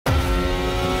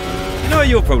what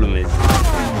your problem is.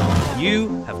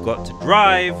 You have got to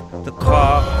drive the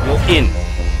car you're in.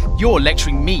 You're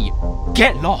lecturing me.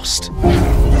 Get lost.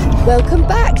 Welcome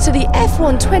back to the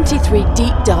F1 23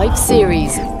 Deep Dive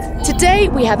series. Today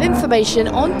we have information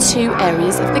on 2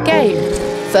 areas of the game.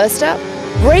 First up,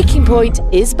 Breaking Point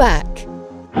is back.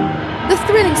 The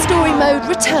thrilling story mode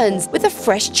returns with a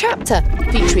fresh chapter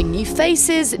featuring new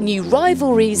faces, new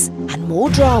rivalries and more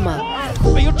drama.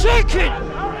 Are you joking?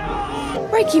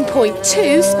 Breaking Point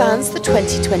 2 spans the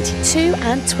 2022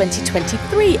 and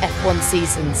 2023 F1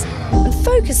 seasons and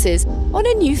focuses on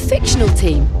a new fictional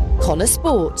team, Connor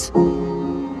Sport.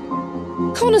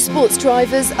 Connor Sport's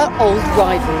drivers are old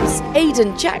rivals,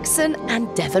 Aidan Jackson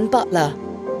and Devon Butler.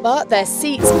 But their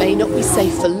seats may not be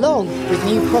safe for long, with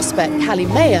new prospect Callie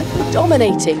Mayer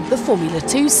dominating the Formula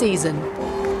 2 season.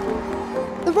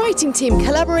 The writing team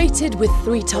collaborated with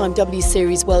 3-time W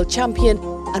Series world champion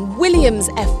and Williams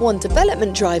F1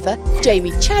 development driver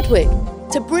Jamie Chadwick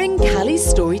to bring Callie's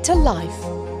story to life.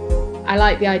 I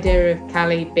like the idea of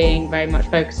Callie being very much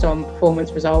focused on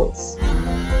performance results.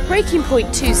 Breaking Point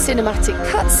 2's cinematic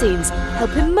cutscenes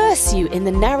help immerse you in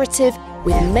the narrative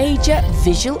with major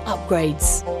visual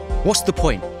upgrades. What's the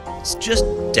point? It's just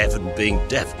Devon being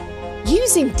Devon.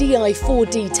 Using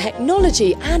DI4D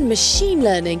technology and machine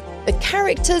learning, the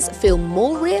characters feel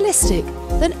more realistic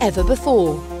than ever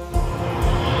before.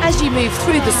 As you move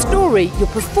through the story, your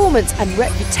performance and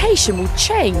reputation will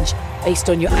change based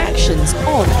on your actions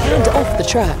on and off the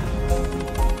track.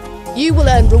 You will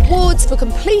earn rewards for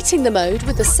completing the mode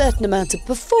with a certain amount of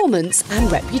performance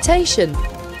and reputation.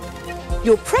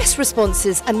 Your press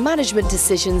responses and management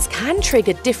decisions can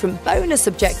trigger different bonus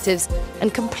objectives,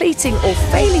 and completing or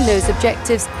failing those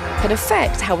objectives can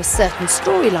affect how a certain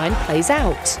storyline plays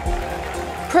out.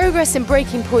 Progress in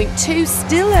Breaking Point 2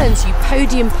 still earns you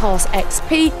Podium Pass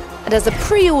XP, and as a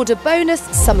pre-order bonus,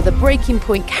 some of the Breaking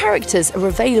Point characters are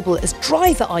available as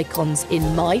driver icons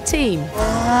in My Team.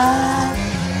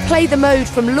 Play the mode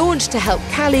from launch to help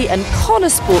Callie and Connor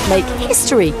Sport make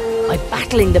history by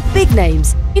battling the big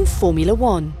names in Formula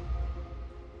 1.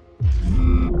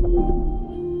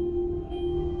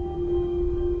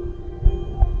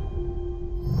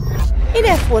 In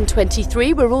F1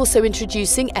 23, we're also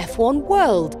introducing F1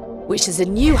 World, which is a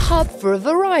new hub for a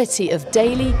variety of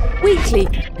daily, weekly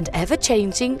and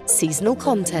ever-changing seasonal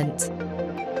content.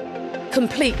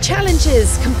 Complete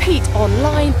challenges, compete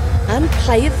online and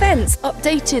play events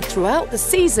updated throughout the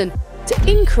season to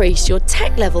increase your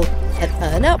tech level and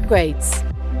earn upgrades.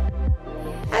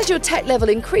 As your tech level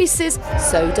increases,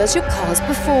 so does your car's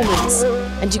performance,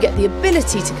 and you get the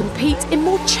ability to compete in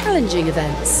more challenging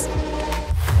events.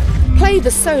 Play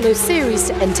the solo series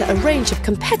to enter a range of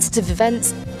competitive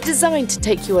events designed to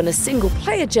take you on a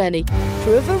single-player journey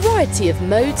through a variety of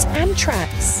modes and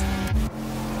tracks.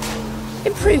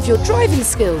 Improve your driving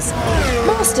skills,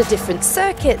 master different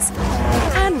circuits,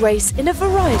 and race in a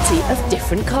variety of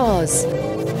different cars.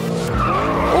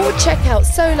 Or check out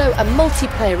solo and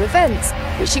multiplayer events,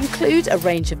 which include a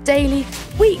range of daily,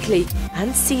 weekly,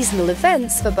 and seasonal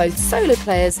events for both solo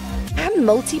players and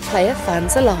multiplayer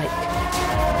fans alike.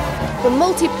 From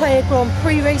multiplayer Grand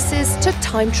Prix races to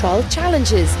time trial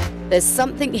challenges, there's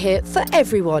something here for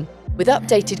everyone, with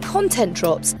updated content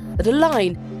drops that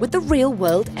align with the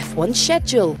real-world F1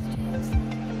 schedule.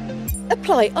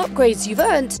 Apply upgrades you've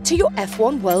earned to your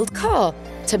F1 World car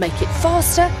to make it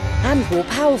faster and more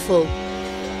powerful.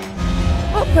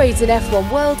 Upgrades in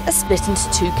F1 World are split into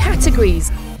 2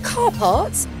 categories: car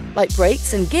parts, like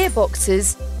brakes and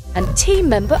gearboxes, and team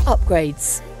member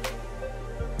upgrades.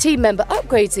 Team member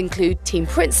upgrades include Team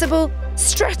Principal,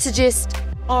 Strategist,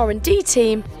 R&D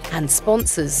team, and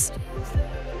sponsors.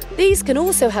 These can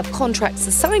also have contracts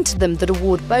assigned to them that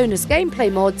award bonus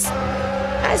gameplay mods.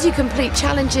 As you complete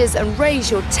challenges and raise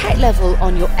your tech level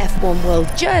on your F1 World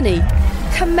journey,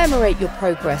 commemorate your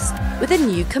progress with a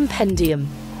new compendium.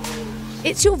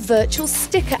 It's your virtual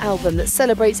sticker album that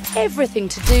celebrates everything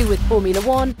to do with Formula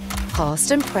 1, past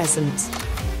and present.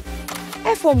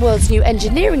 F1 World's new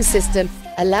engineering system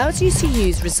allows you to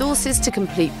use resources to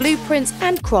complete blueprints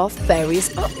and craft various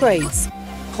upgrades,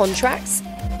 contracts,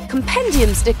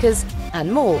 compendium stickers,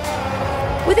 and more.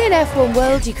 Within F1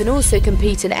 World, you can also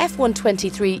compete in F1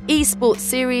 23 Esports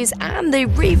Series and the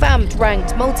revamped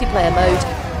ranked multiplayer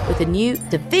mode with a new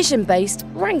division-based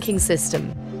ranking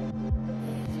system.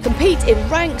 Compete in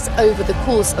ranks over the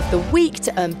course of the week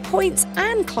to earn points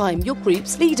and climb your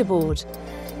group's leaderboard.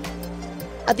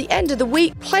 At the end of the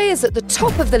week, players at the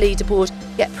top of the leaderboard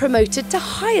get promoted to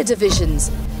higher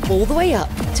divisions, all the way up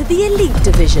to the Elite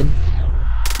Division.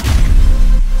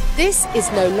 This is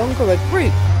no longer a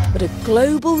group, but a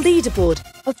global leaderboard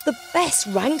of the best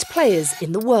ranked players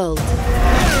in the world.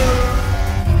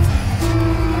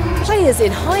 Players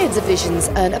in higher divisions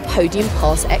earn a Podium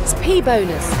Pass XP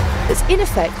bonus that's in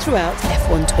effect throughout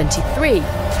F1 23,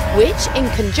 which, in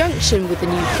conjunction with the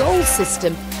new goal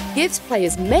system, gives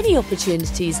players many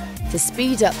opportunities to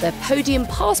speed up their Podium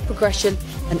Pass progression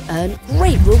and earn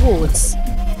great rewards.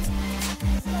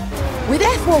 With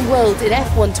F1 World in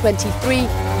F1 23,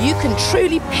 you can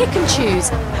truly pick and choose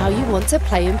how you want to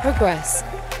play and progress.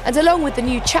 And along with the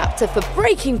new chapter for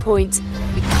Breaking Point,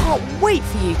 we can't wait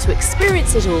for you to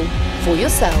experience it all for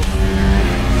yourself.